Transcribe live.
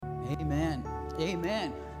Amen.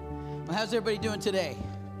 Amen. Well, how's everybody doing today?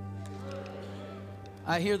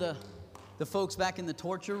 I hear the folks back in the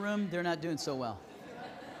torture room, they're not doing so well.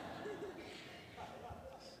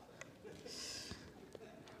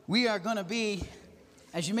 We are going to be,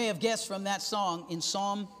 as you may have guessed from that song, in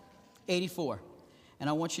Psalm 84. And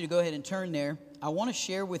I want you to go ahead and turn there. I want to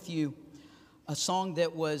share with you a song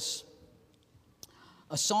that was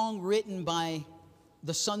a song written by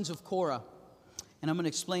the sons of Korah. And I'm going to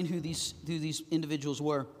explain who these individuals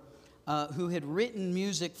were, who had written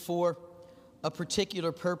music for a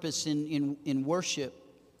particular purpose in worship.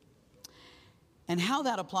 And how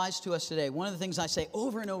that applies to us today. One of the things I say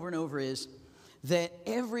over and over and over is that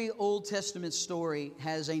every Old Testament story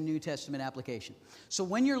has a New Testament application. So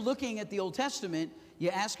when you're looking at the Old Testament, you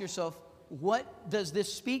ask yourself, what does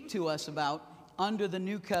this speak to us about under the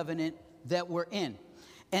new covenant that we're in?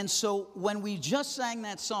 And so when we just sang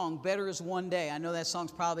that song, Better Is One Day, I know that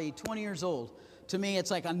song's probably 20 years old. To me, it's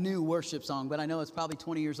like a new worship song, but I know it's probably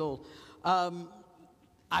 20 years old.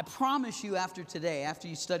 I promise you after today, after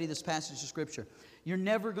you study this passage of Scripture, you're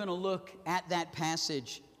never going to look at that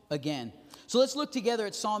passage again. So let's look together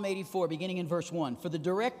at Psalm 84, beginning in verse 1. For the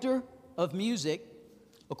director of music,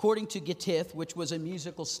 according to Gittith, which was a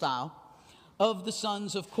musical style, of the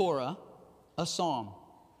sons of Korah, a psalm.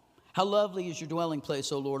 How lovely is your dwelling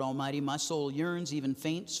place, O Lord Almighty. My soul yearns, even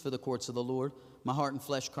faints, for the courts of the Lord. My heart and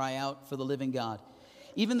flesh cry out for the living God.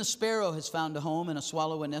 Even the sparrow has found a home, and a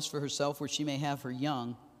swallow a nest for herself, where she may have her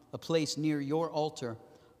young, a place near your altar,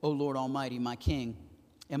 O Lord Almighty, my King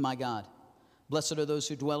and my God. Blessed are those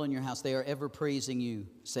who dwell in your house. They are ever praising you,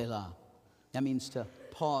 Selah. That means to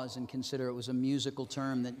pause and consider. It was a musical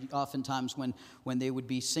term that oftentimes when they would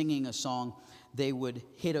be singing a song, they would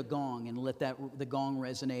hit a gong and let the gong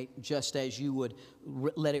resonate just as you would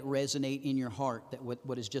let it resonate in your heart, that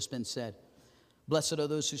what has just been said. Blessed are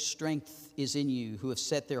those whose strength is in you, who have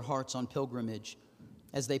set their hearts on pilgrimage.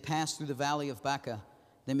 As they pass through the valley of Baca,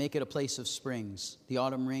 they make it a place of springs. The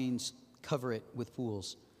autumn rains cover it with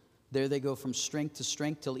pools. There they go from strength to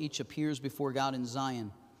strength till each appears before God in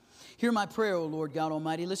Zion. Hear my prayer, O Lord God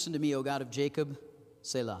Almighty. Listen to me, O God of Jacob.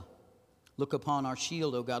 Selah. Look upon our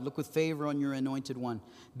shield, O God. Look with favor on your anointed one.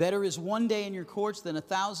 Better is one day in your courts than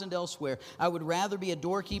 1,000 elsewhere. I would rather be a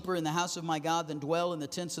doorkeeper in the house of my God than dwell in the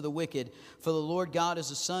tents of the wicked. For the Lord God is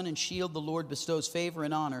a sun and shield. The Lord bestows favor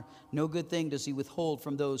and honor. No good thing does he withhold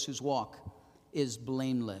from those whose walk is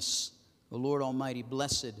blameless. The Lord Almighty,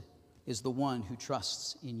 blessed is the one who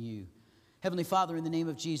trusts in you. Heavenly Father, in the name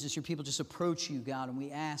of Jesus, your people just approach you, God, and we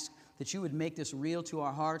ask that you would make this real to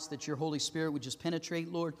our hearts, that your Holy Spirit would just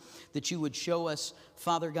penetrate, Lord, that you would show us,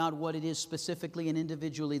 Father God, what it is specifically and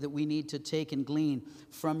individually that we need to take and glean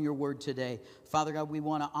from your word today. Father God, we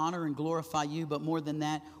want to honor and glorify you, but more than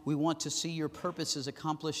that, we want to see your purposes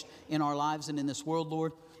accomplished in our lives and in this world,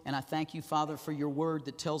 Lord. And I thank you, Father, for your word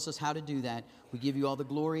that tells us how to do that. We give you all the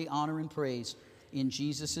glory, honor, and praise in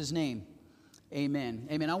Jesus' name. Amen.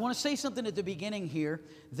 Amen. I want to say something at the beginning here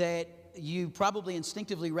that you probably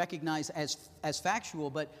instinctively recognize as factual,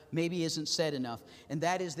 but maybe isn't said enough. And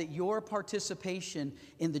that is that your participation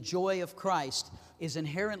in the joy of Christ is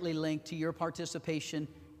inherently linked to your participation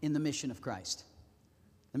in the mission of Christ.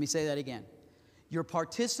 Let me say that again. Your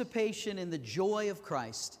participation in the joy of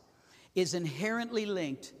Christ is inherently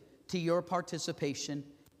linked to your participation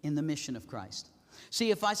in the mission of Christ.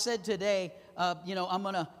 See, if I said today, I'm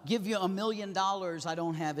going to give you $1 million, I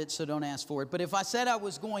don't have it, so don't ask for it. But if I said I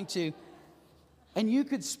was going to, and you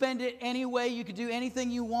could spend it any way, you could do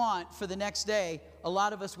anything you want for the next day, a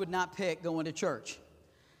lot of us would not pick going to church.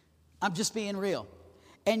 I'm just being real.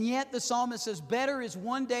 And yet the psalmist says, better is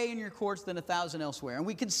one day in your courts than 1,000 elsewhere. And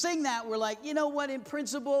we can sing that. We're like, you know what, in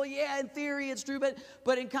principle, yeah, in theory it's true,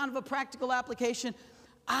 but in kind of a practical application,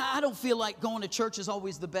 I don't feel like going to church is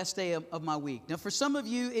always the best day of my week. Now, for some of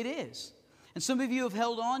you, it is. And some of you have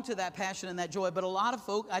held on to that passion and that joy. But a lot of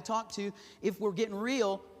folk I talk to, if we're getting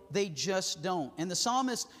real, they just don't. And the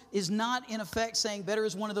psalmist is not, in effect, saying better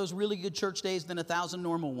is one of those really good church days than 1,000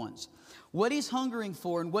 normal ones. What he's hungering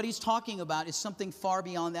for and what he's talking about is something far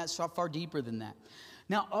beyond that, far deeper than that.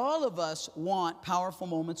 Now, all of us want powerful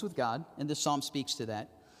moments with God, and this psalm speaks to that.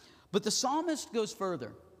 But the psalmist goes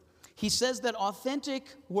further. He says that authentic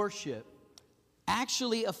worship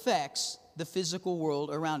actually affects the physical world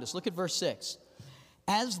around us. Look at verse 6.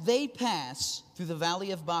 As they pass through the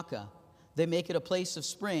valley of Baca, they make it a place of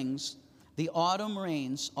springs. The autumn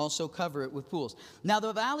rains also cover it with pools. Now,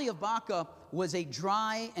 the valley of Baca was a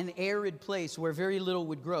dry and arid place where very little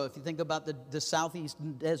would grow. If you think about the southeast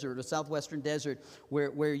desert or southwestern desert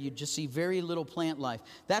where you just see very little plant life,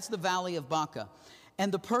 that's the valley of Baca.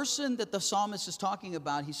 And the person that the psalmist is talking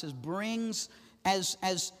about, he says, brings,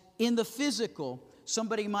 as in the physical,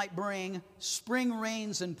 somebody might bring spring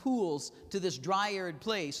rains and pools to this dry, arid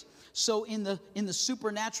place. So in the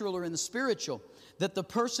supernatural or in the spiritual, that the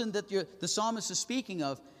person that the psalmist is speaking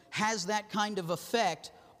of has that kind of effect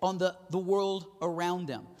on the world around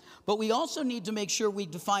them. But we also need to make sure we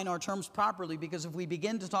define our terms properly, because if we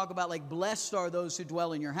begin to talk about like blessed are those who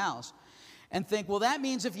dwell in your house, and think, well, that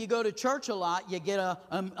means if you go to church a lot, you get a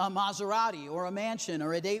Maserati or a mansion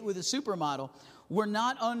or a date with a supermodel, we're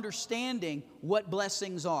not understanding what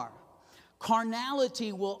blessings are.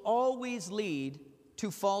 Carnality will always lead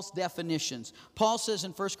to false definitions. Paul says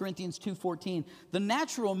in 1 Corinthians 2:14, the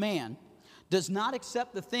natural man does not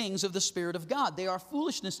accept the things of the Spirit of God. They are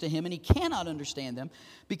foolishness to him, and he cannot understand them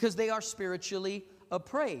because they are spiritually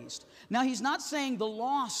appraised. Now, he's not saying the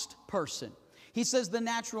lost person. He says the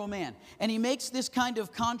natural man. And he makes this kind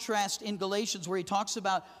of contrast in Galatians where he talks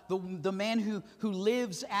about the man who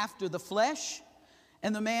lives after the flesh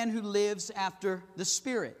and the man who lives after the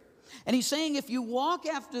Spirit. And he's saying if you walk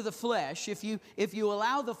after the flesh, if you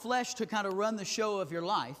allow the flesh to kind of run the show of your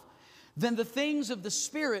life, then the things of the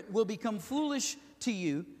Spirit will become foolish to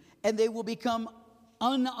you, and they will become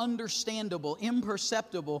ununderstandable,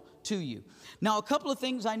 imperceptible to you. Now, a couple of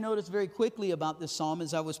things I noticed very quickly about this psalm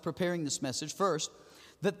as I was preparing this message. First,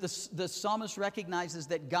 that the psalmist recognizes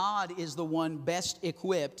that God is the one best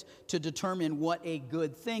equipped to determine what a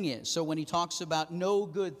good thing is. So when he talks about no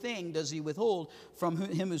good thing does he withhold from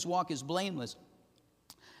him whose walk is blameless,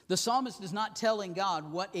 the psalmist is not telling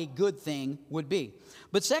God what a good thing would be.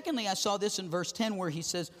 But secondly, I saw this in verse 10 where he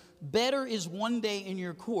says, better is one day in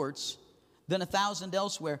your courts than 1,000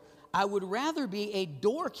 elsewhere. I would rather be a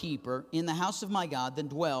doorkeeper in the house of my God than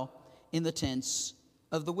dwell in the tents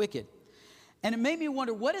of the wicked. And it made me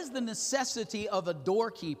wonder, what is the necessity of a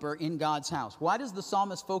doorkeeper in God's house? Why does the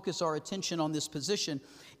psalmist focus our attention on this position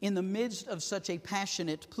in the midst of such a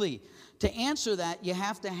passionate plea? To answer that, you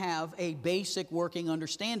have to have a basic working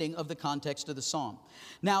understanding of the context of the psalm.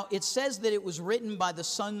 Now, it says that it was written by the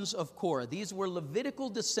sons of Korah. These were Levitical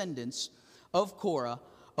descendants of Korah,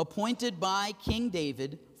 appointed by King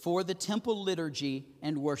David for the temple liturgy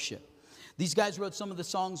and worship. These guys wrote some of the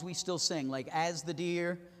songs we still sing, like As the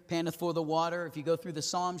Deer Panteth for the Water. If you go through the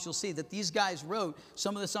Psalms, you'll see that these guys wrote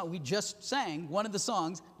some of the songs we just sang. One of the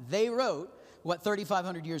songs they wrote,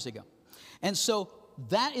 3,500 years ago. And so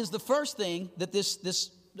that is the first thing that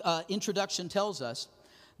this introduction tells us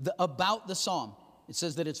about the psalm. It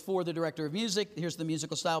says that it's for the director of music. Here's the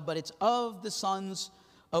musical style, but it's of the sons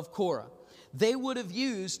of Korah. They would have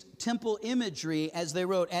used temple imagery as they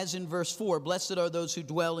wrote, as in verse 4, blessed are those who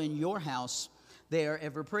dwell in your house, they are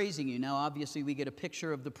ever praising you. Now, obviously, we get a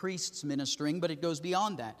picture of the priests ministering, but it goes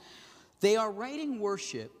beyond that. They are writing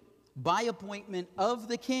worship by appointment of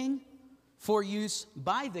the king, for use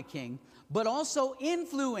by the king, but also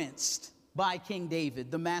influenced by King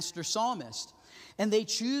David, the master psalmist. And they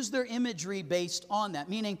choose their imagery based on that,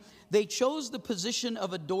 meaning they chose the position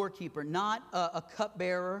of a doorkeeper, not a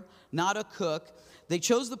cupbearer, not a cook. They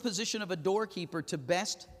chose the position of a doorkeeper to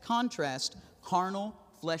best contrast carnal,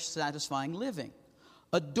 flesh-satisfying living.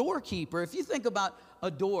 A doorkeeper, if you think about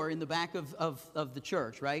a door in the back of the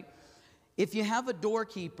church, right? If you have a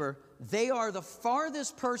doorkeeper, they are the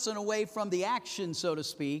farthest person away from the action, so to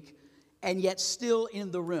speak, and yet still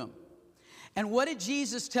in the room. And what did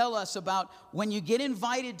Jesus tell us about when you get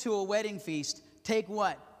invited to a wedding feast, take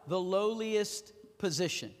what? The lowliest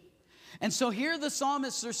position. And so here the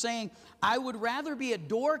psalmists are saying, I would rather be a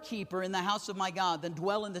doorkeeper in the house of my God than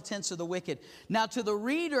dwell in the tents of the wicked. Now to the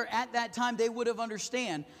reader at that time, they would have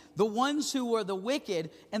understand the ones who were the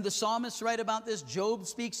wicked, and the psalmists write about this, Job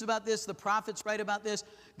speaks about this, the prophets write about this.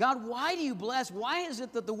 God, why do you bless? Why is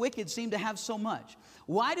it that the wicked seem to have so much?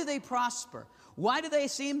 Why do they prosper? Why do they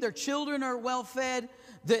seem their children are well fed?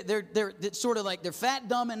 They're sort of like they're fat,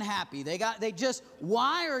 dumb, and happy.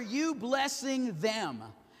 Why are you blessing them?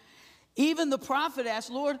 Even the prophet asked,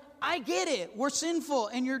 Lord, I get it. We're sinful,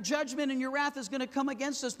 and your judgment and your wrath is going to come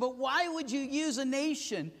against us. But why would you use a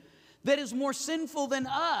nation that is more sinful than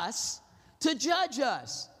us to judge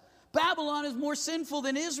us? Babylon is more sinful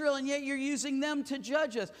than Israel, and yet you're using them to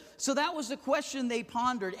judge us. So that was the question they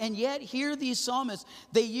pondered. And yet here these psalmists,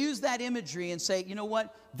 they use that imagery and say, you know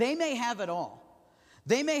what? They may have it all.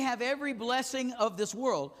 They may have every blessing of this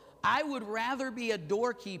world. I would rather be a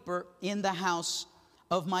doorkeeper in the house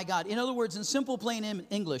of my God. In other words, in simple plain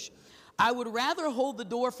English, I would rather hold the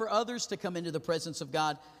door for others to come into the presence of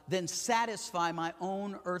God than satisfy my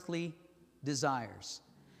own earthly desires.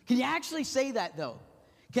 Can you actually say that though?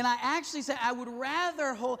 Can I actually say, I would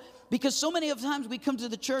rather hold, because so many of times we come to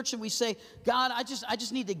the church and we say, God, I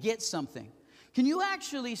just need to get something. Can you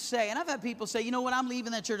actually say, and I've had people say, you know what, I'm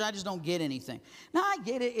leaving that church, I just don't get anything. Now, I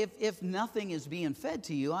get it if nothing is being fed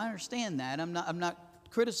to you. I understand that. I'm not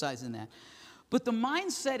criticizing that. But the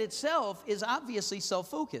mindset itself is obviously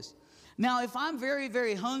self-focused. Now, if I'm very,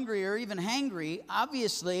 very hungry or even hangry,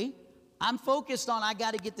 obviously, I'm focused on I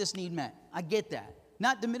got to get this need met. I get that.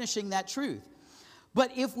 Not diminishing that truth.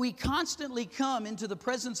 But if we constantly come into the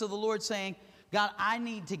presence of the Lord saying, God, I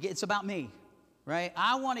need to get, it's about me, right?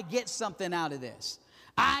 I want to get something out of this.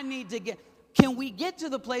 I need to get, can we get to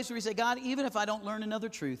the place where we say, God, even if I don't learn another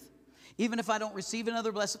truth, even if I don't receive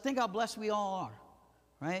another blessing, think how blessed we all are,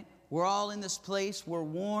 right? We're all in this place. We're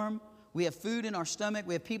warm. We have food in our stomach.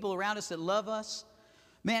 We have people around us that love us.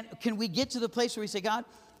 Man, can we get to the place where we say, God,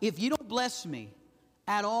 if you don't bless me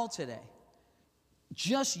at all today,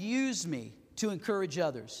 just use me to encourage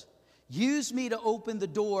others. Use me to open the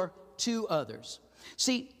door to others.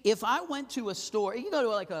 See, if I went to a store, you go to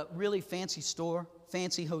like a really fancy store,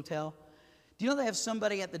 fancy hotel, do you know they have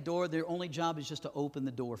somebody at the door, their only job is just to open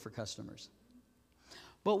the door for customers?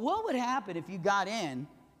 But what would happen if you got in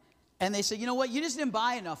and they said, you know what, you just didn't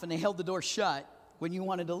buy enough, and they held the door shut when you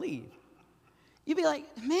wanted to leave? You'd be like,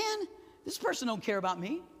 man, this person don't care about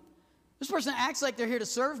me. This person acts like they're here to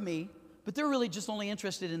serve me, but they're really just only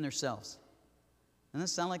interested in themselves. Doesn't that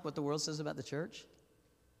sound like what the world says about the church?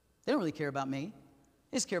 They don't really care about me.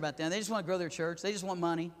 They just care about them. They just want to grow their church. They just want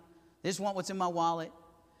money. They just want what's in my wallet.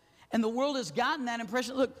 And the world has gotten that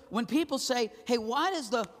impression. Look, when people say, hey, why does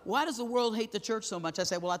the world hate the church so much? I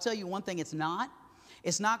say, well, I'll tell you one thing, it's not.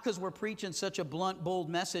 It's not because we're preaching such a blunt, bold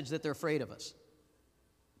message that they're afraid of us.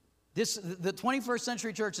 The 21st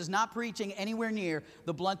century church is not preaching anywhere near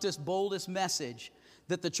the bluntest, boldest message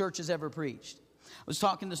that the church has ever preached. I was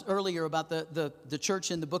talking this earlier about the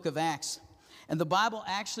church in the book of Acts. And the Bible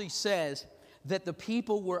actually says that the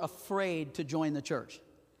people were afraid to join the church.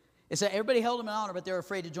 It said everybody held them in honor, but they were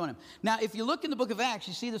afraid to join them. Now, if you look in the book of Acts,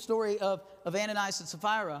 you see the story of Ananias and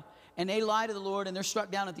Sapphira, and they lie to the Lord, and they're struck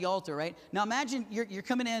down at the altar, right? Now, imagine you're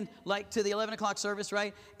coming in like to the 11 o'clock service,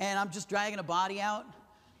 right? And I'm just dragging a body out,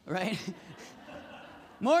 right?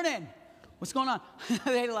 Morning. What's going on?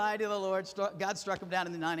 They lied to the Lord. God struck them down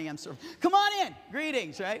in the 9 a.m. service. Come on in.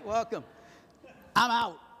 Greetings, right? Welcome. I'm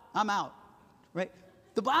out, right?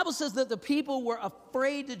 The Bible says that the people were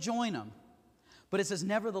afraid to join them. But it says,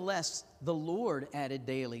 nevertheless, the Lord added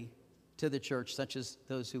daily to the church, such as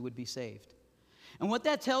those who would be saved. And what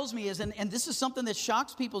that tells me is, and this is something that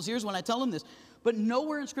shocks people's ears when I tell them this, but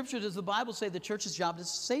nowhere in Scripture does the Bible say the church's job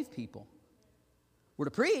is to save people. We're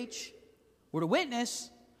to preach. We're to witness.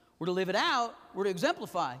 We're to live it out. We're to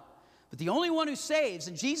exemplify. But the only one who saves,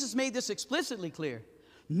 and Jesus made this explicitly clear,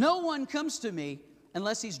 no one comes to me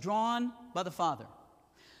unless he's drawn by the Father.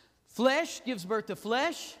 Flesh gives birth to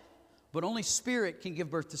flesh, but only spirit can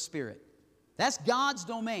give birth to spirit. That's God's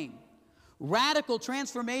domain. Radical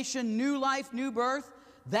transformation, new life, new birth,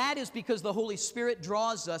 that is because the Holy Spirit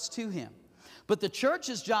draws us to him. But the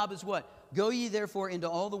church's job is what? Go ye therefore into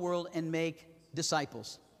all the world and make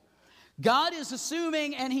disciples. God is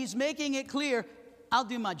assuming, and he's making it clear, I'll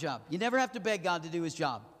do my job. You never have to beg God to do his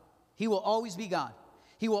job. He will always be God.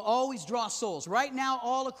 He will always draw souls. Right now,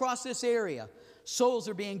 all across this area, souls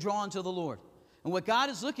are being drawn to the Lord. And what God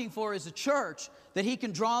is looking for is a church that he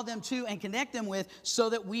can draw them to and connect them with so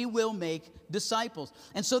that we will make disciples.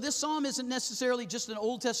 And so this psalm isn't necessarily just an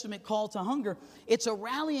Old Testament call to hunger. It's a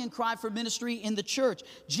rallying cry for ministry in the church.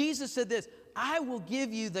 Jesus said this, I will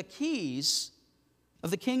give you the keys of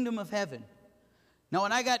the kingdom of heaven. Now,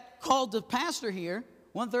 when I got called to pastor here,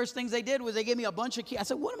 one of the first things they did was they gave me a bunch of keys. I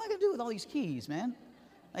said, what am I going to do with all these keys, man?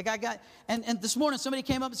 Like I got, and this morning somebody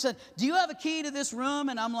came up and said, do you have a key to this room?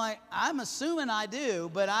 And I'm like, I'm assuming I do,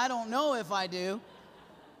 but I don't know if I do.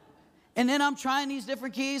 And then I'm trying these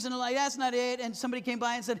different keys, and they're like, that's not it. And somebody came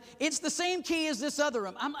by and said, it's the same key as this other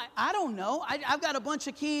room. I'm like, I don't know. I've got a bunch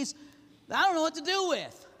of keys that I don't know what to do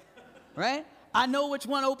with, right? I know which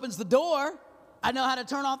one opens the door. I know how to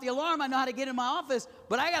turn off the alarm. I know how to get in my office.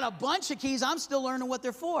 But I got a bunch of keys. I'm still learning what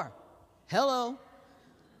they're for. Hello.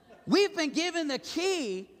 We've been given the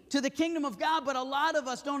key to the kingdom of God, but a lot of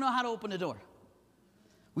us don't know how to open the door.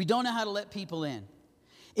 We don't know how to let people in.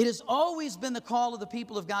 It has always been the call of the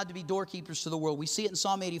people of God to be doorkeepers to the world. We see it in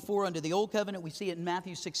Psalm 84 under the Old Covenant. We see it in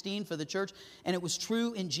Matthew 16 for the church. And it was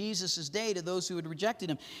true in Jesus' day to those who had rejected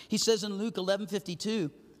him. He says in Luke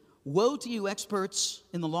 11:52, woe to you experts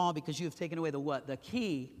in the law, because you have taken away the what? The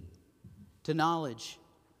key to knowledge.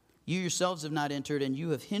 You yourselves have not entered, and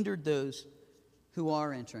you have hindered those who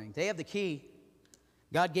are entering. They have the key.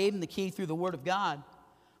 God gave them the key through the Word of God.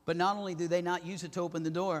 But not only do they not use it to open the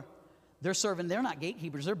door, they're not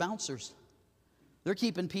gatekeepers, they're bouncers. They're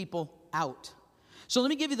keeping people out. So let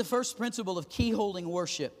me give you the first principle of key-holding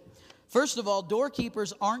worship. First of all,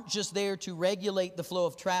 doorkeepers aren't just there to regulate the flow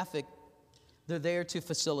of traffic, they're there to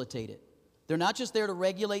facilitate it. They're not just there to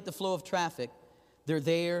regulate the flow of traffic, they're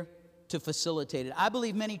there to facilitate it. I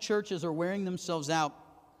believe many churches are wearing themselves out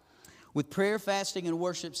with prayer, fasting, and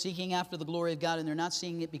worship, seeking after the glory of God, and they're not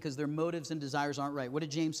seeing it because their motives and desires aren't right. What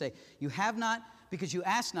did James say? You have not because you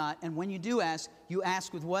ask not, and when you do ask, you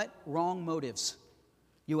ask with what? Wrong motives.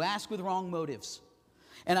 You ask with wrong motives.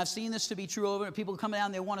 And I've seen this to be true over. People come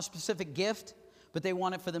down, they want a specific gift, but they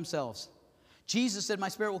want it for themselves. Jesus said, my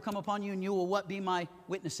Spirit will come upon you, and you will what? Be my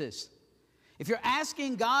witnesses. If you're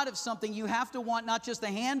asking God of something, you have to want not just the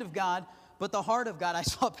hand of God, but the heart of God. I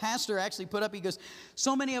saw a pastor actually put up, he goes,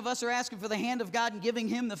 so many of us are asking for the hand of God and giving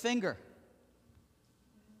him the finger.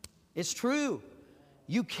 It's true.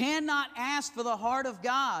 You cannot ask for the heart of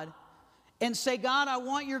God and say, God, I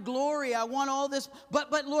want your glory. I want all this.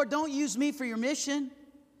 But Lord, don't use me for your mission.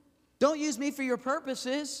 Don't use me for your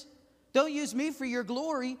purposes. Don't use me for your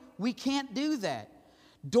glory. We can't do that.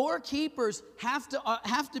 Doorkeepers have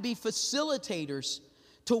to be facilitators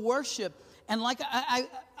to worship. And like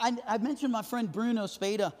I mentioned my friend Bruno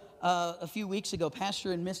Spada a few weeks ago,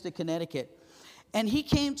 pastor in Mystic, Connecticut. And he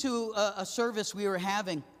came to a service we were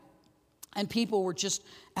having. And people were just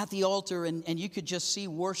at the altar, and you could just see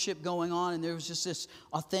worship going on. And there was just this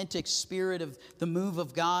authentic spirit of the move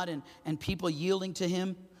of God and people yielding to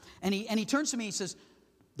him. And he turns to me, he says,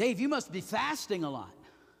 Dave, you must be fasting a lot.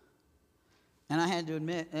 And I had to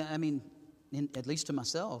admit, at least to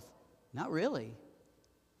myself, not really.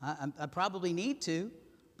 I probably need to,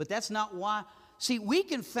 but that's not why. See, we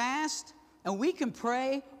can fast and we can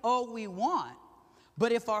pray all we want.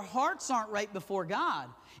 But if our hearts aren't right before God,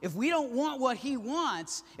 if we don't want what he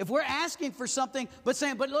wants, if we're asking for something but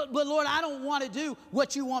saying, but Lord, I don't want to do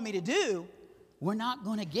what you want me to do, we're not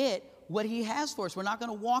going to get what he has for us. We're not going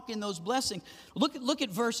to walk in those blessings. Look at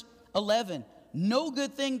verse 11. No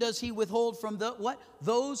good thing does he withhold from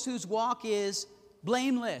those whose walk is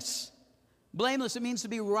blameless. Blameless, it means to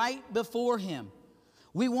be right before him.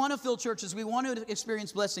 We want to fill churches. We want to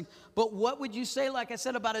experience blessing. But what would you say, like I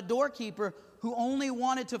said, about a doorkeeper who only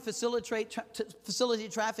wanted to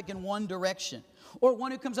facilitate traffic in one direction? Or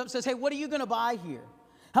one who comes up and says, hey, what are you going to buy here?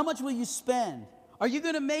 How much will you spend? Are you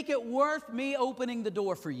going to make it worth me opening the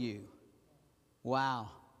door for you? Wow.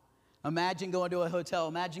 Imagine going to a hotel.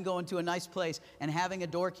 Imagine going to a nice place and having a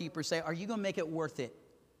doorkeeper say, are you going to make it worth it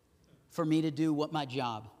for me to do my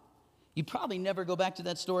job? You'd probably never go back to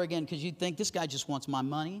that store again because you'd think this guy just wants my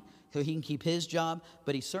money so he can keep his job,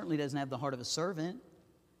 but he certainly doesn't have the heart of a servant.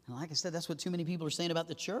 And like I said, that's what too many people are saying about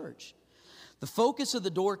the church. The focus of the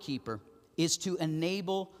doorkeeper is to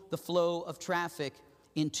enable the flow of traffic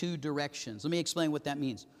in two directions. Let me explain what that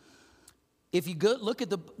means. If you look at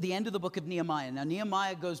the end of the book of Nehemiah. Now,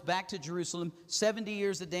 Nehemiah goes back to Jerusalem. 70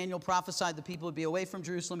 years that Daniel prophesied the people would be away from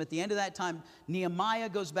Jerusalem. At the end of that time, Nehemiah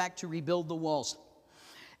goes back to rebuild the walls.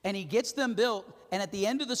 And he gets them built, and at the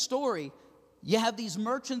end of the story, you have these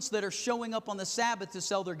merchants that are showing up on the Sabbath to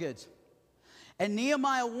sell their goods. And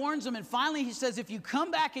Nehemiah warns them, and finally he says, if you come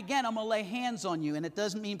back again, I'm going to lay hands on you. And it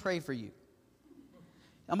doesn't mean pray for you.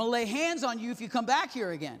 I'm going to lay hands on you if you come back here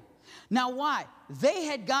again. Now why? They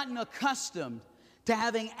had gotten accustomed to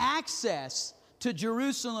having access to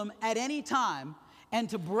Jerusalem at any time and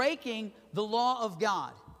to breaking the law of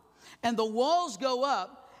God. And the walls go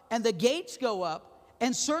up, and the gates go up,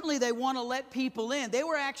 and certainly they want to let people in. They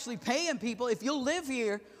were actually paying people, if you'll live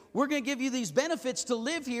here, we're going to give you these benefits to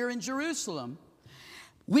live here in Jerusalem.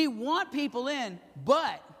 We want people in,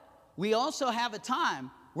 but we also have a time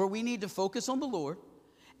where we need to focus on the Lord,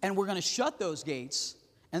 and we're going to shut those gates,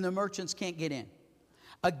 and the merchants can't get in.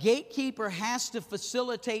 A gatekeeper has to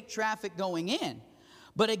facilitate traffic going in,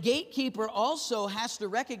 but a gatekeeper also has to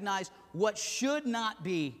recognize what should not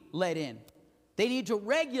be let in. They need to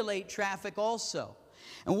regulate traffic also.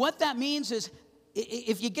 And what that means is,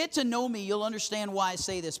 if you get to know me, you'll understand why I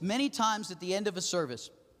say this. Many times at the end of a service,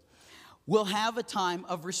 we'll have a time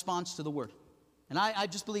of response to the word. And I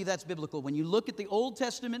just believe that's biblical. When you look at the Old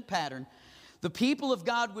Testament pattern, the people of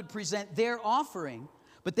God would present their offering,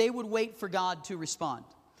 but they would wait for God to respond.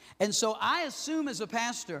 And so I assume as a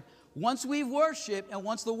pastor, once we've worshiped and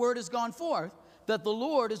once the word has gone forth, that the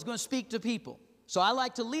Lord is going to speak to people. So I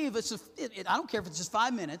like to leave, I don't care if it's just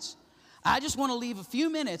 5 minutes. I just want to leave a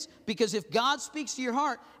few minutes, because if God speaks to your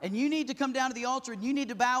heart and you need to come down to the altar and you need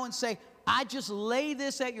to bow and say, I just lay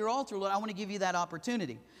this at your altar, Lord, I want to give you that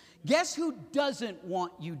opportunity. Guess who doesn't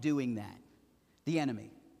want you doing that? The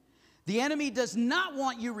enemy. The enemy does not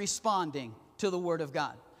want you responding to the Word of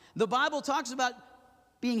God. The Bible talks about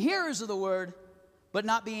being hearers of the Word, but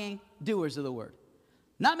not being doers of the Word.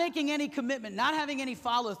 Not making any commitment, not having any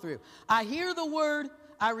follow through. I hear the Word,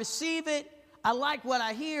 I receive it, I like what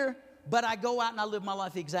I hear, but I go out and I live my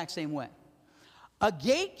life the exact same way. A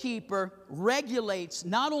gatekeeper regulates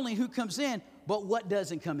not only who comes in, but what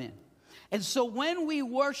doesn't come in. And so when we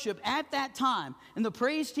worship at that time, and the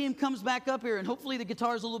praise team comes back up here, and hopefully the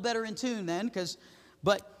guitar's a little better in tune then,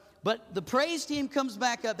 but the praise team comes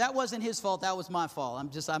back up. That wasn't his fault, that was my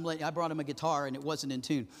fault. I brought him a guitar and it wasn't in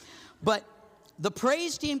tune. But the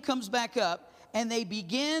praise team comes back up and they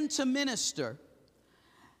begin to minister.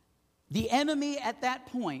 The enemy at that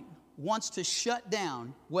point wants to shut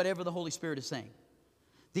down whatever the Holy Spirit is saying.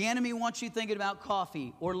 The enemy wants you thinking about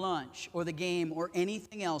coffee or lunch or the game or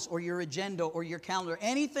anything else or your agenda or your calendar,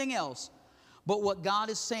 anything else but what God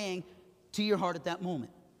is saying to your heart at that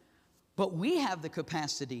moment. But we have the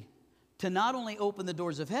capacity to not only open the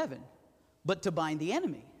doors of heaven, but to bind the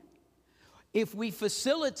enemy. If we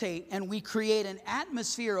facilitate and we create an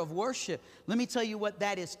atmosphere of worship, let me tell you what,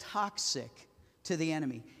 that is toxic to the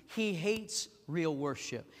enemy. He hates real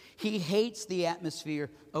worship. He hates the atmosphere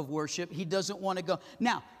of worship. He doesn't want to go.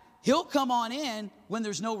 Now, he'll come on in when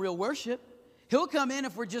there's no real worship. He'll come in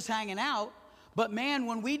if we're just hanging out. But man,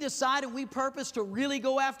 when we decide and we purpose to really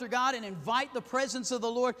go after God and invite the presence of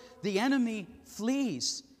the Lord, the enemy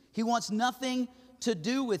flees. He wants nothing to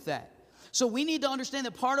do with that. So we need to understand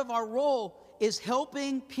that part of our role is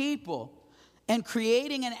helping people and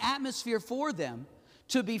creating an atmosphere for them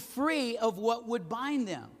to be free of what would bind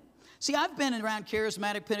them. See, I've been around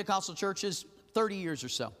charismatic Pentecostal churches 30 years or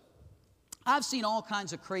so. I've seen all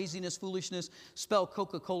kinds of craziness, foolishness. Spell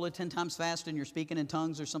Coca-Cola 10 times fast and you're speaking in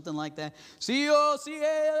tongues or something like that.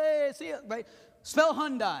 C-O-C-A-A, right? Spell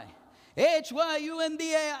Hyundai.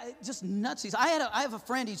 H-Y-U-N-D-A-I. Just nutsies. I have a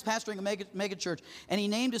friend, he's pastoring a mega church, and he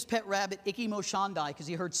named his pet rabbit Icky Mo Shandai because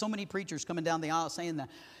he heard so many preachers coming down the aisle saying that.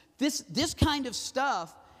 This kind of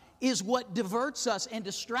stuff is what diverts us and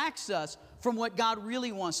distracts us from what God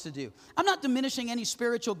really wants to do. I'm not diminishing any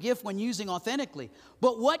spiritual gift when using authentically,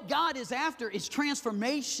 but what God is after is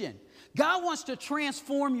transformation. God wants to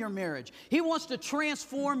transform your marriage. He wants to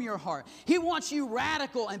transform your heart. He wants you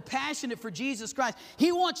radical and passionate for Jesus Christ.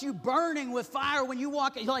 He wants you burning with fire when you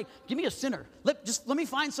walk. You're like, give me a sinner. Let me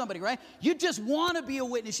find somebody, right? You just want to be a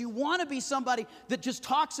witness. You want to be somebody that just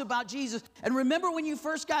talks about Jesus. And remember when you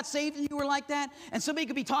first got saved and you were like that? And somebody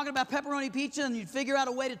could be talking about pepperoni pizza and you'd figure out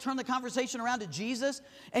a way to turn the conversation around to Jesus.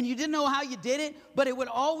 And you didn't know how you did it, but it would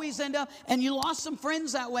always end up. And you lost some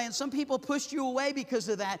friends that way. And some people pushed you away because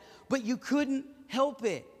of that. But you couldn't help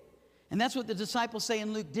it. And that's what the disciples say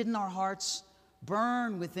in Luke. Didn't our hearts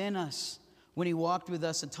burn within us when he walked with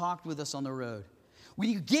us and talked with us on the road? When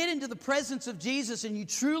you get into the presence of Jesus and you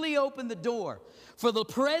truly open the door for the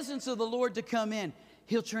presence of the Lord to come in,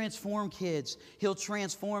 he'll transform kids. He'll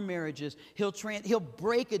transform marriages. He'll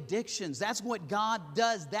break addictions. That's what God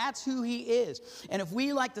does. That's who he is. And if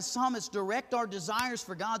we, like the psalmist, direct our desires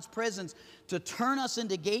for God's presence to turn us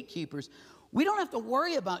into gatekeepers, we don't have to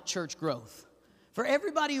worry about church growth. For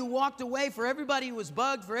everybody who walked away, for everybody who was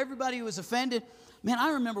bugged, for everybody who was offended. Man,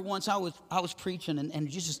 I remember once I was preaching and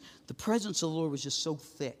just the presence of the Lord was just so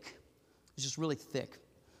thick. It was just really thick.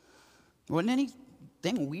 It wasn't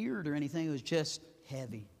anything weird or anything. It was just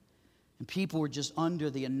heavy. And people were just under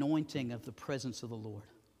the anointing of the presence of the Lord.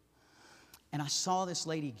 And I saw this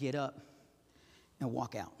lady get up and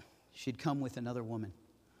walk out. She'd come with another woman.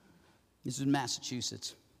 This is in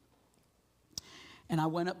Massachusetts. And I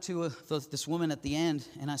went up to this woman at the end,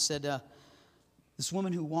 and I said, this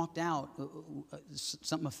woman who walked out,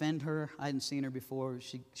 something offended her. I hadn't seen her before.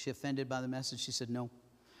 She offended by the message. She said,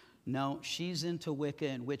 no, she's into Wicca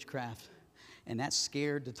and witchcraft. And that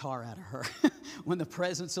scared the tar out of her. When the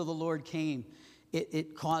presence of the Lord came,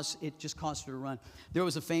 it just caused her to run. There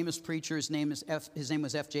was a famous preacher. His name was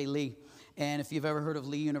F.J. Lee. And if you've ever heard of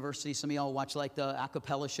Lee University, some of y'all watch like the a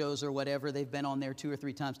cappella shows or whatever. They've been on there 2 or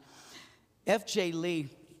 3 times. F.J. Lee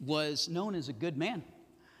was known as a good man.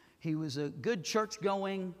 He was a good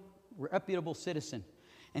church-going, reputable citizen.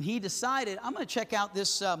 And he decided, I'm going to check out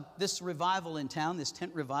this revival in town, this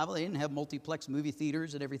tent revival. They didn't have multiplex movie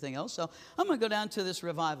theaters and everything else, so I'm going to go down to this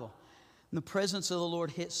revival. And the presence of the Lord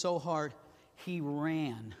hit so hard, he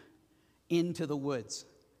ran into the woods.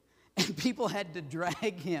 And people had to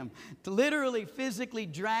drag him, to literally, physically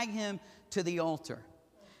drag him to the altar.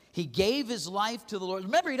 He gave his life to the Lord.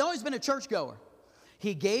 Remember, he'd always been a churchgoer.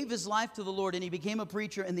 He gave his life to the Lord, and he became a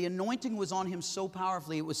preacher, and the anointing was on him so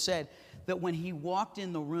powerfully, it was said that when he walked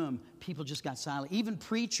in the room, people just got silent. Even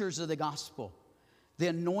preachers of the gospel, The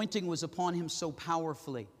anointing was upon him so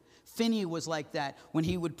powerfully. Finney was like that when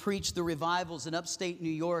he would preach the revivals in upstate New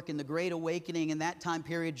York in the Great Awakening in that time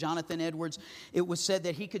period. Jonathan Edwards, it was said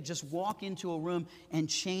that he could just walk into a room and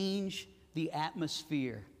change the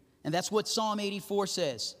atmosphere. And that's what Psalm 84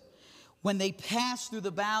 says. When they pass through the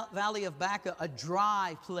valley of Baca, a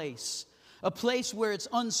dry place, a place where it's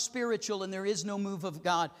unspiritual and there is no move of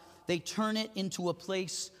God, they turn it into a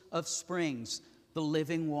place of springs. The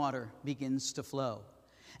living water begins to flow.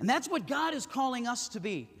 And that's what God is calling us to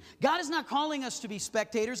be. God is not calling us to be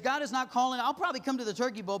spectators. God is not calling, I'll probably come to the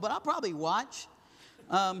Turkey Bowl, but I'll probably watch.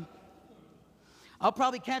 I'll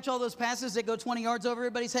probably catch all those passes that go 20 yards over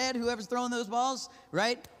everybody's head, whoever's throwing those balls,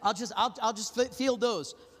 right? I'll just field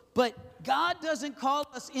those. But God doesn't call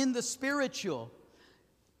us in the spiritual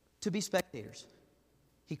to be spectators.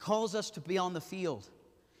 He calls us to be on the field.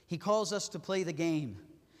 He calls us to play the game.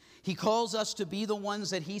 He calls us to be the ones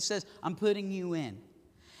that He says, I'm putting you in.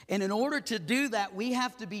 And in order to do that, we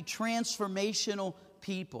have to be transformational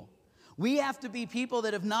people. We have to be people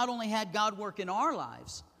that have not only had God work in our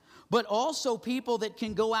lives, but also people that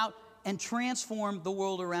can go out and transform the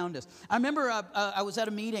world around us. I remember I was at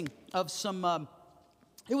a meeting of some,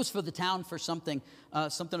 it was for the town for something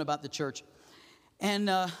about the church. And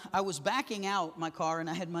I was backing out my car, and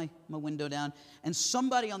I had my window down. And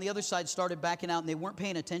somebody on the other side started backing out, and they weren't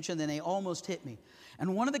paying attention, and they almost hit me.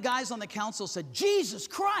 And one of the guys on the council said, Jesus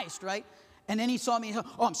Christ, right? And then he saw me,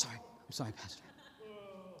 oh, I'm sorry, Pastor.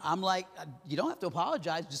 I'm like, you don't have to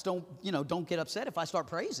apologize. Just don't get upset if I start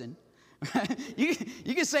praising. you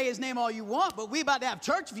can say his name all you want, but we about to have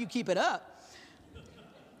church if you keep it up.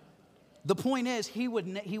 The point is, he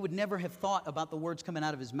would never have thought about the words coming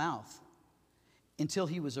out of his mouth until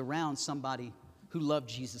he was around somebody who loved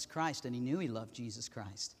Jesus Christ, and he knew he loved Jesus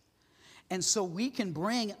Christ. And so we can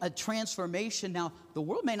bring a transformation. Now, the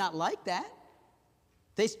world may not like that.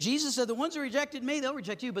 Jesus said, the ones who rejected me, they'll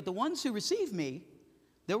reject you. But the ones who receive me,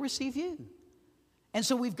 they'll receive you. And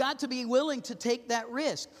so we've got to be willing to take that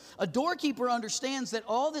risk. A doorkeeper understands that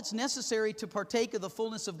all that's necessary to partake of the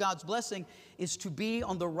fullness of God's blessing is to be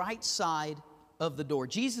on the right side of the door.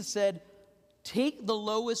 Jesus said, take the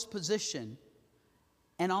lowest position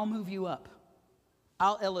and I'll move you up.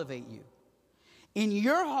 I'll elevate you. In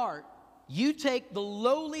your heart, you take the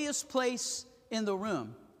lowliest place in the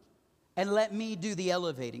room and let me do the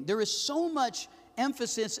elevating. There is so much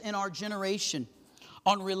emphasis in our generation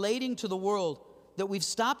on relating to the world that we've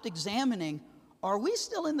stopped examining. Are we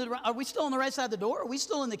still on the right side of the door? Are we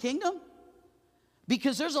still in the kingdom?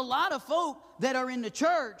 Because there's a lot of folk that are in the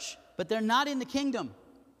church, but they're not in the kingdom.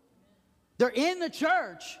 They're in the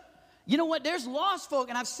church. You know what? There's lost folk,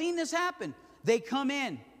 and I've seen this happen. They come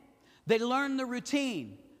in. They learn the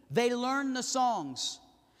routine. They learn the songs.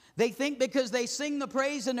 They think because they sing the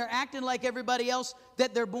praise and they're acting like everybody else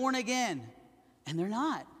that they're born again. And they're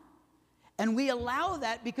not. And we allow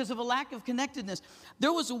that because of a lack of connectedness.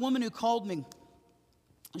 There was a woman who called me.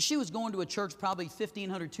 She was going to a church, probably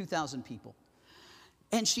 1,500, 2,000 people.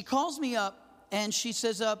 And she calls me up and she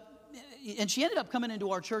says, and she ended up coming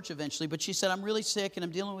into our church eventually, but she said, I'm really sick and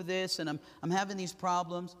I'm dealing with this and I'm having these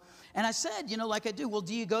problems. And I said, like I do, well,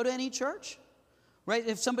 do you go to any church? Right?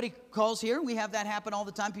 If somebody calls here, we have that happen all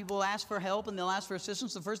the time. People ask for help and they'll ask for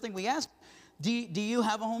assistance. The first thing we ask, do you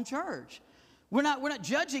have a home church? We're not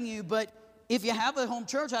judging you, but if you have a home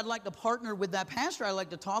church, I'd like to partner with that pastor. I'd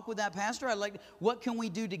like to talk with that pastor. What can we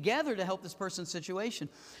do together to help this person's situation?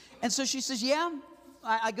 And so she says, yeah,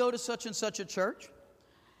 I go to such and such a church.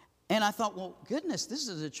 And I thought, well, goodness, this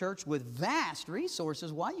is a church with vast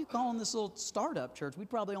resources. Why are you calling this little startup church? We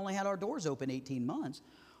probably only had our doors open 18 months.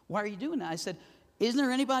 Why are you doing that? I said, isn't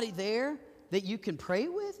there anybody there that you can pray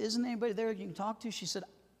with? Isn't there anybody there you can talk to? She said,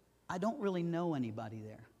 I don't really know anybody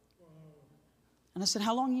there. And I said,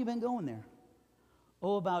 how long have you been going there?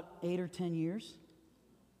 Oh, about 8 or 10 years.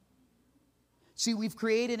 See, we've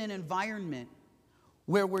created an environment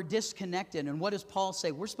where we're disconnected. And what does Paul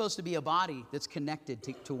say? We're supposed to be a body that's connected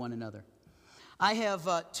to one another. I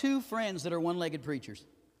have 2 friends that are one-legged preachers.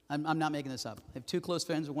 I'm not making this up. I have 2 close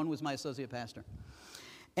friends. One was my associate pastor.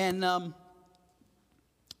 And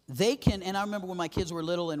they can, and I remember when my kids were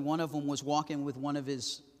little and one of them was walking with one of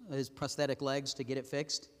his prosthetic legs to get it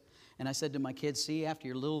fixed. And I said to my kids, see, after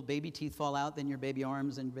your little baby teeth fall out, then your baby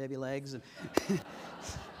arms and baby legs. And,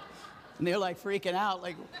 and they're like freaking out.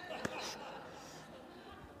 Like,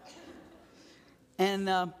 and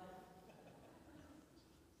that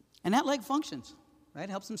leg functions, right? It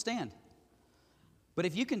helps them stand. But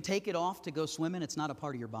if you can take it off to go swimming, it's not a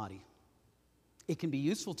part of your body. It can be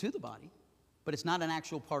useful to the body, but it's not an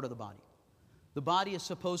actual part of the body. The body is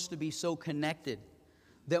supposed to be so connected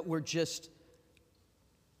that we're just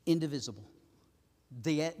indivisible.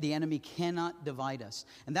 The enemy cannot divide us.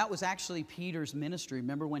 And that was actually Peter's ministry.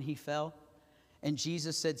 Remember when he fell? And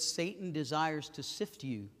Jesus said, Satan desires to sift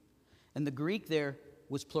you. And the Greek there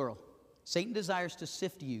was plural. Satan desires to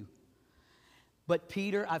sift you. But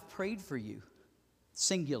Peter, I've prayed for you.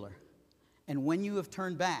 Singular. And when you have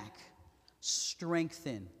turned back,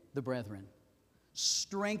 strengthen the brethren.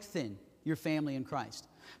 Strengthen your family in Christ.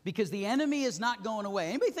 Because the enemy is not going away.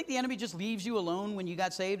 Anybody think the enemy just leaves you alone when you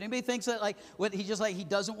got saved? Anybody thinks that he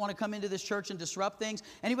doesn't want to come into this church and disrupt things?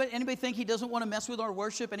 Anybody think he doesn't want to mess with our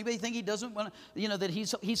worship? Anybody think he doesn't want to, that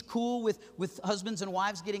he's cool with husbands and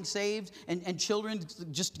wives getting saved and children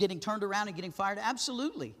just getting turned around and getting fired?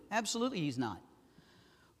 Absolutely. Absolutely he's not.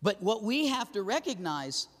 But what we have to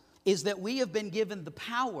recognize is that we have been given the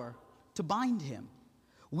power to bind him.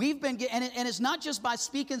 We've been and it's not just by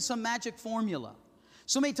speaking some magic formula.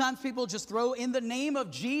 So many times people just throw in the name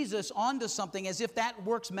of Jesus onto something as if that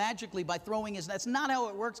works magically by throwing his. That's not how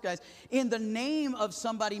it works, guys. In the name of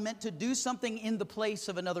somebody meant to do something in the place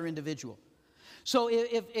of another individual. So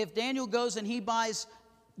if Daniel goes and he buys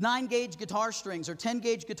 9-gauge guitar strings or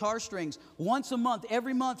 10-gauge guitar strings once a month,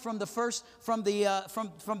 every month from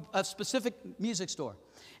a specific music store.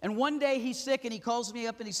 And one day he's sick and he calls me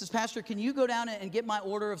up and he says, Pastor, can you go down and get my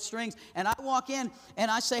order of strings? And I walk in and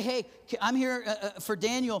I say, hey, I'm here for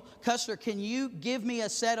Daniel Custer. Can you give me a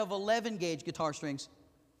set of 11-gauge guitar strings?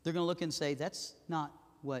 They're going to look and say, that's not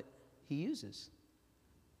what he uses.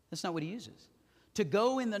 That's not what he uses. To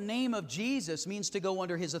go in the name of Jesus means to go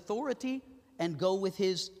under his authority and go with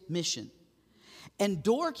his mission. And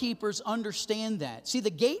doorkeepers understand that. See,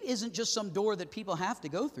 the gate isn't just some door that people have to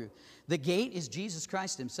go through. The gate is Jesus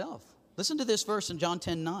Christ himself. Listen to this verse in John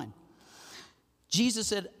 10:9. Jesus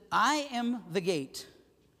said, I am the gate.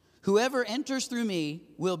 Whoever enters through me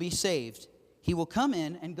will be saved. He will come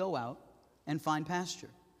in and go out and find pasture.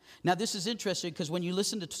 Now, this is interesting because when you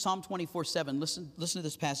listen to Psalm 24:7, listen to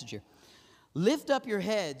this passage here. Lift up your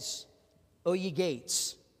heads, O ye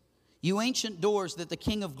gates, you ancient doors, that the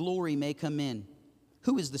King of glory may come in.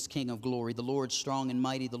 Who is this King of glory? The Lord strong and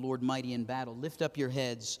mighty, the Lord mighty in battle. Lift up your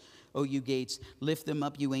heads, O you gates. Lift them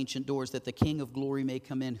up, you ancient doors, that the King of glory may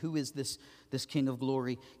come in. Who is this King of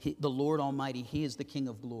glory? The Lord Almighty, he is the King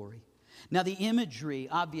of glory. Now, the imagery,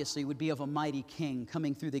 obviously, would be of a mighty king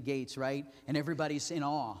coming through the gates, right? And everybody's in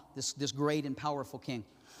awe, this great and powerful king.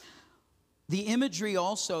 The imagery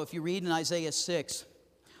also, if you read in Isaiah 6,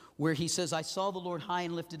 where he says, I saw the Lord high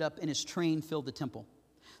and lifted up, and his train filled the temple.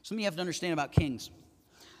 Something you have to understand about kings.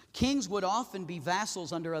 Kings would often be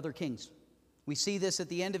vassals under other kings. We see this at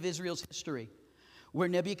the end of Israel's history, where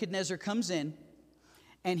Nebuchadnezzar comes in,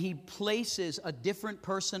 and he places a different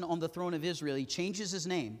person on the throne of Israel. He changes his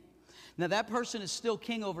name. Now, that person is still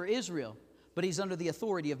king over Israel, but he's under the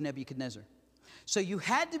authority of Nebuchadnezzar. So you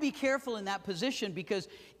had to be careful in that position, because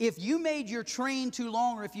if you made your train too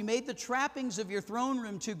long, or if you made the trappings of your throne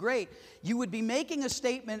room too great, you would be making a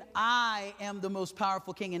statement, I am the most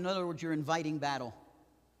powerful king. In other words, you're inviting battle.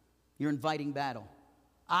 You're inviting battle.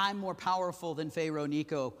 I'm more powerful than Pharaoh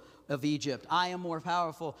Necho of Egypt. I am more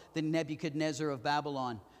powerful than Nebuchadnezzar of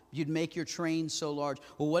Babylon. You'd make your train so large.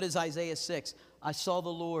 Well, what is Isaiah 6? I saw the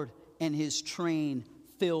Lord, and his train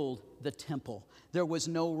filled the temple. There was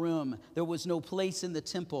no room. There was no place in the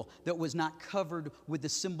temple that was not covered with the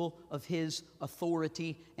symbol of his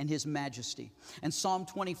authority and his majesty. And Psalm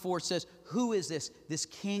 24 says, who is this? This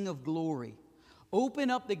King of glory. Open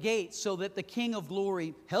up the gates so that the King of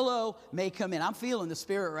glory, may come in. I'm feeling the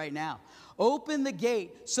Spirit right now. Open the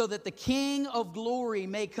gate so that the King of glory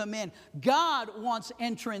may come in. God wants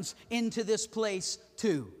entrance into this place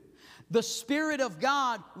too. The Spirit of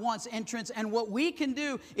God wants entrance, and what we can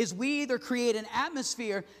do is we either create an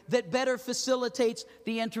atmosphere that better facilitates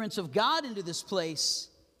the entrance of God into this place,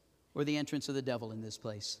 or the entrance of the devil in this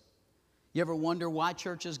place. You ever wonder why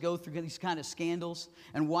churches go through these kind of scandals,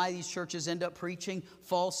 and why these churches end up preaching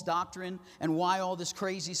false doctrine, and why all this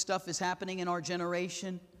crazy stuff is happening in our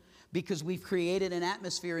generation? Because we've created an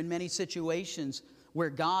atmosphere in many situations where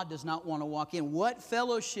God does not want to walk in. What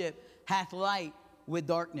fellowship hath light with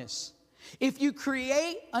darkness? If you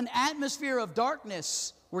create an atmosphere of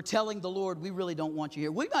darkness, we're telling the Lord, we really don't want you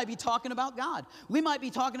here. We might be talking about God. We might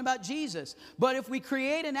be talking about Jesus. But if we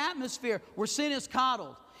create an atmosphere where sin is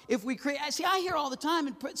coddled, if we create, see, I hear all the time,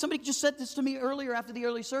 and somebody just said this to me earlier after the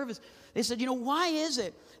early service. They said, why is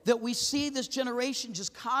it that we see this generation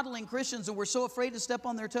just coddling Christians, and we're so afraid to step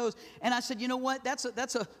on their toes? And I said, you know what? That's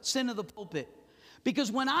a sin of the pulpit.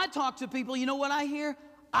 Because when I talk to people, you know what I hear?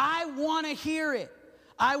 I want to hear it.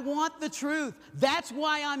 I want the truth. That's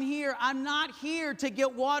why I'm here. I'm not here to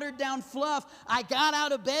get watered down fluff. I got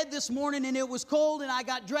out of bed this morning and it was cold and I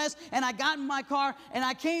got dressed and I got in my car and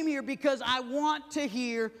I came here because I want to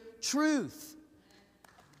hear truth.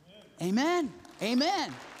 Amen.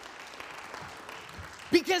 Amen.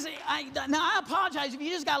 Because I apologize if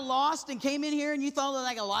you just got lost and came in here and you thought it was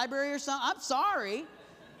like a library or something. I'm sorry.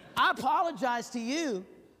 I apologize to you.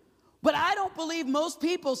 But I don't believe most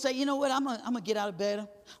people say, you know what, I'm going to get out of bed. I'm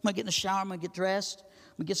going to get in the shower. I'm going to get dressed. I'm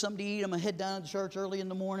going to get something to eat. I'm going to head down to church early in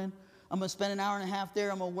the morning. I'm going to spend an hour and a half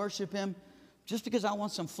there. I'm going to worship him just because I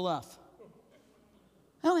want some fluff.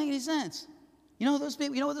 That don't make any sense. You know those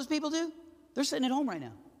people? You know what those people do? They're sitting at home right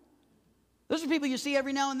now. Those are people you see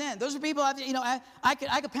every now and then. Those are people, I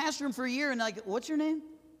could pastor them for a year and like, what's your name?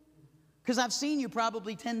 Because I've seen you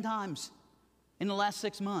probably 10 times in the last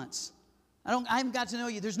 6 months. I haven't got to know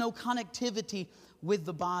you. There's no connectivity with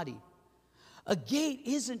the body. A gate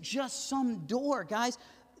isn't just some door, guys.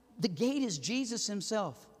 The gate is Jesus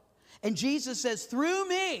himself. And Jesus says, through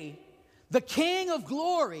me, the King of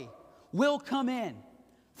glory will come in.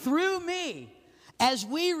 Through me, as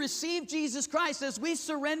we receive Jesus Christ, as we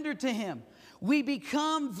surrender to him, we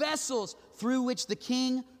become vessels through which the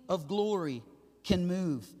King of glory can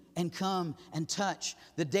move and come and touch.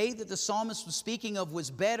 The day that the psalmist was speaking of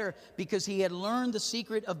was better because he had learned the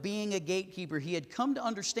secret of being a gatekeeper. He had come to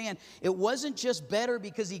understand it wasn't just better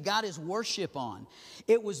because he got his worship on.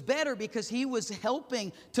 It was better because he was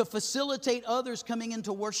helping to facilitate others coming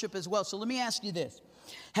into worship as well. So let me ask you this.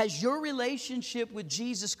 Has your relationship with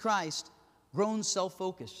Jesus Christ grown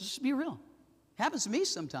self-focused? Just be real. It happens to me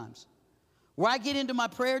sometimes. Where I get into my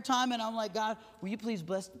prayer time and I'm like, God, will you please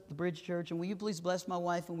bless the Bridge Church? And will you please bless my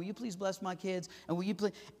wife? And will you please bless my kids? And will you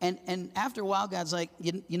please? And after a while, God's like,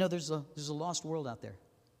 you know, there's a lost world out there.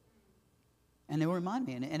 And they remind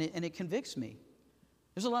me, and it convicts me.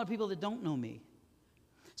 There's a lot of people that don't know me.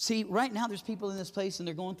 See, right now there's people in this place and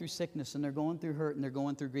they're going through sickness and they're going through hurt and they're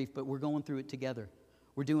going through grief, but we're going through it together.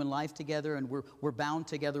 We're doing life together and we're bound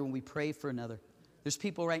together and we pray for another. There's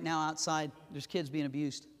people right now outside, there's kids being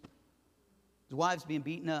abused. There's wives being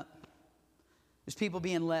beaten up. There's people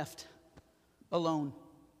being left alone.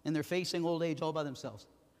 And they're facing old age all by themselves.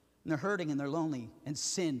 And they're hurting and they're lonely. And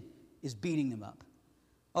sin is beating them up.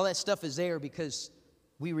 All that stuff is there because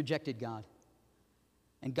we rejected God.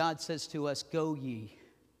 And God says to us, go ye.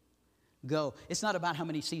 Go. It's not about how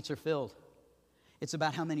many seats are filled. It's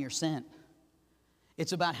about how many are sent.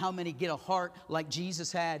 It's about how many get a heart like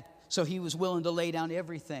Jesus had, so he was willing to lay down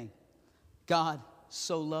everything. God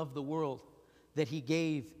so loved the world that he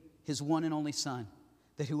gave his one and only Son,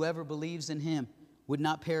 that whoever believes in him would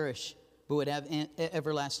not perish, but would have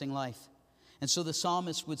everlasting life. And so the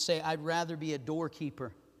psalmist would say, I'd rather be a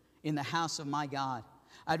doorkeeper in the house of my God.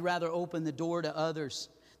 I'd rather open the door to others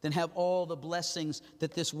than have all the blessings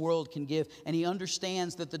that this world can give. And he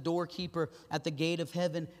understands that the doorkeeper at the gate of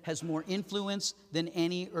heaven has more influence than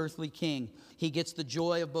any earthly king. He gets the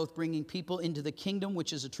joy of both bringing people into the kingdom,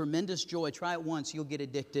 which is a tremendous joy. Try it once, you'll get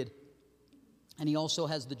addicted. And he also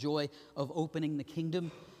has the joy of opening the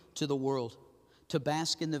kingdom to the world, to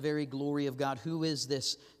bask in the very glory of God. Who is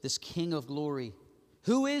this King of glory?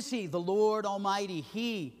 Who is he? The Lord Almighty.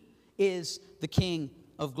 He is the King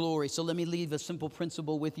of glory. So let me leave a simple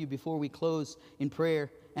principle with you before we close in prayer.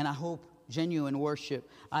 And I hope genuine worship.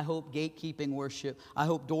 I hope gatekeeping worship. I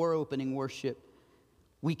hope door opening worship.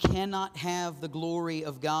 We cannot have the glory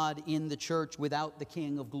of God in the church without the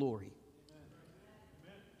King of glory.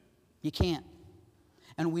 You can't.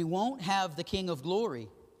 And we won't have the King of glory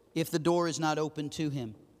if the door is not open to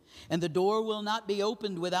him. And the door will not be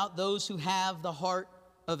opened without those who have the heart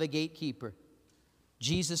of a gatekeeper.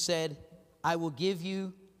 Jesus said, I will give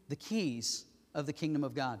you the keys of the kingdom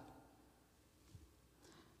of God.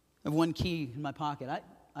 I have one key in my pocket.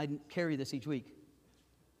 I carry this each week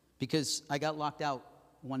because I got locked out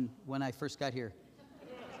when I first got here.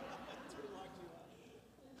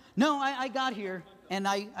 No, I got here and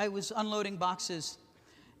I was unloading boxes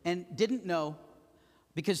and didn't know,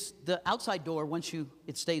 because the outside door,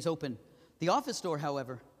 it stays open. The office door,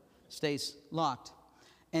 however, stays locked,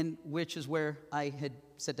 and which is where I had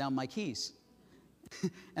set down my keys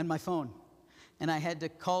and my phone. And I had to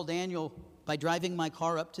call Daniel by driving my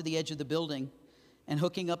car up to the edge of the building and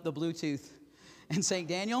hooking up the Bluetooth and saying,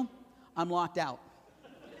 Daniel, I'm locked out.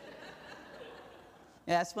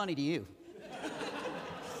 Yeah, that's funny to you.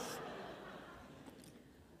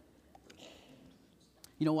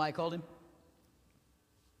 You know why I called him?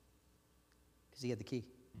 Because he had the key.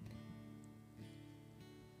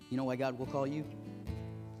 You know why God will call you?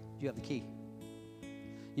 You have the key.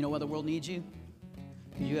 You know why the world needs you?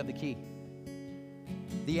 Because you have the key.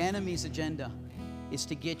 The enemy's agenda is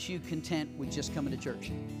to get you content with just coming to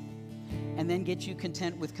church, and then get you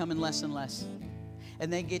content with coming less and less,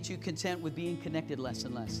 and then get you content with being connected less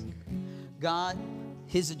and less. God,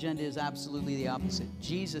 his agenda is absolutely the opposite.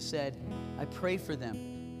 Jesus said, I pray for them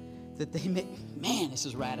that they may, man, this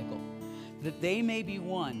is radical, that they may be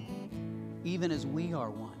one, even as we are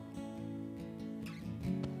one.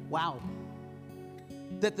 Wow.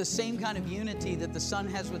 That the same kind of unity that the Son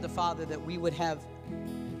has with the Father, that we would have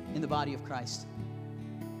in the body of Christ.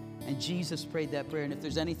 And Jesus prayed that prayer. And if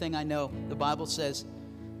there's anything I know, the Bible says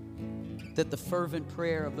that the fervent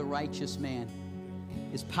prayer of the righteous man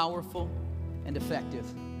is powerful and effective.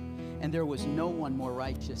 And there was no one more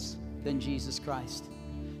righteous than Jesus Christ.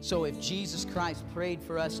 So if Jesus Christ prayed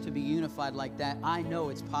for us to be unified like that, I know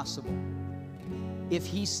it's possible. If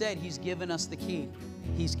he said he's given us the key,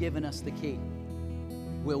 he's given us the key.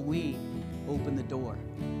 Will we open the door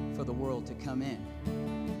for the world to come in?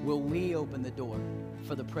 Will we open the door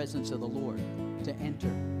for the presence of the Lord to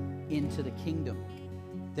enter into the kingdom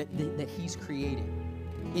that he's created,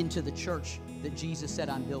 into the church that Jesus said,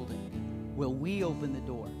 I'm building? Will we open the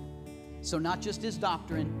door? So not just his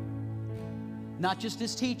doctrine, not just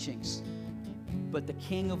his teachings, but the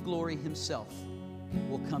King of glory himself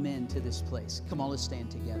will come into this place. Come on, let's stand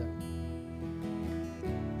together.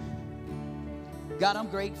 God, I'm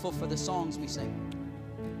grateful for the songs we sing.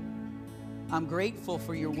 I'm grateful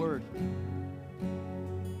for your word.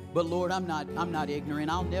 But Lord, I'm not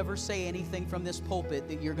ignorant. I'll never say anything from this pulpit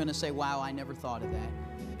that you're going to say, wow, I never thought of that.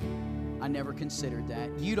 I never considered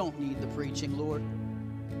that. You don't need the preaching, Lord.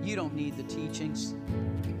 You don't need the teachings.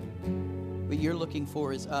 What you're looking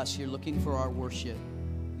for is us. You're looking for our worship.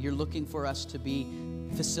 You're looking for us to be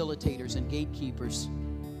facilitators and gatekeepers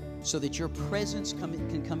so that your presence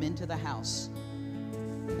can come into the house,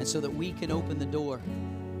 and so that we can open the door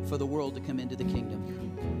for the world to come into the kingdom.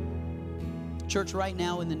 Church, right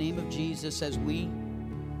now, in the name of Jesus, as we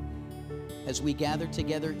gather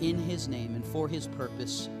together in his name and for his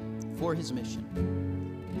purpose, for his mission,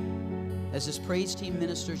 as this praise team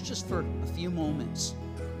ministers just for a few moments,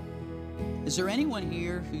 is there anyone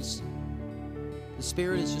here who's the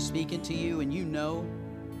Spirit is just speaking to you, and you know,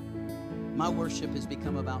 my worship has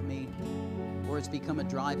become about me, or it's become a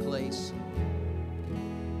dry place?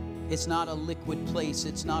 It's not a liquid place.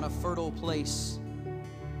 It's not a fertile place.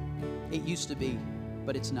 It used to be,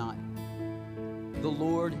 but it's not. The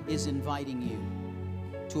Lord is inviting you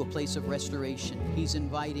to a place of restoration. He's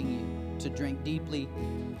inviting you to drink deeply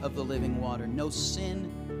of the living water. No sin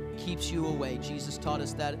keeps you away. Jesus taught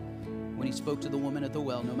us that when he spoke to the woman at the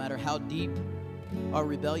well. No matter how deep our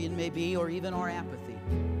rebellion may be, or even our apathy,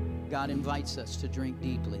 God invites us to drink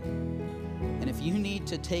deeply. And if you need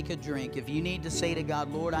to take a drink, if you need to say to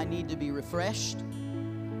God, Lord, I need to be refreshed.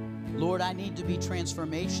 Lord, I need to be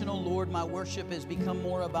transformational. Lord, my worship has become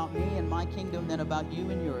more about me and my kingdom than about you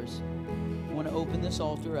and yours. I want to open this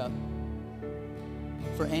altar up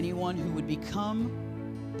for anyone who would become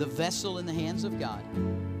the vessel in the hands of God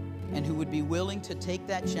and who would be willing to take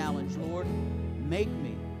that challenge. Lord, make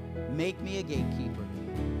me a gatekeeper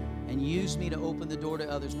and use me to open the door to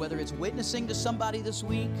others, whether it's witnessing to somebody this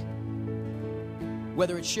week,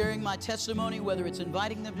 whether it's sharing my testimony, whether it's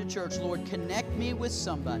inviting them to church. Lord, connect me with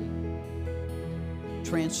somebody.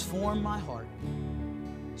 Transform my heart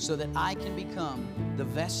so that I can become the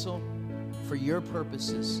vessel for your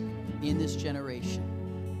purposes in this generation.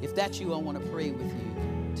 If that's you, I want to pray with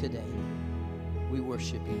you today. We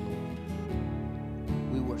worship you, Lord.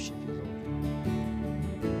 We worship you, Lord.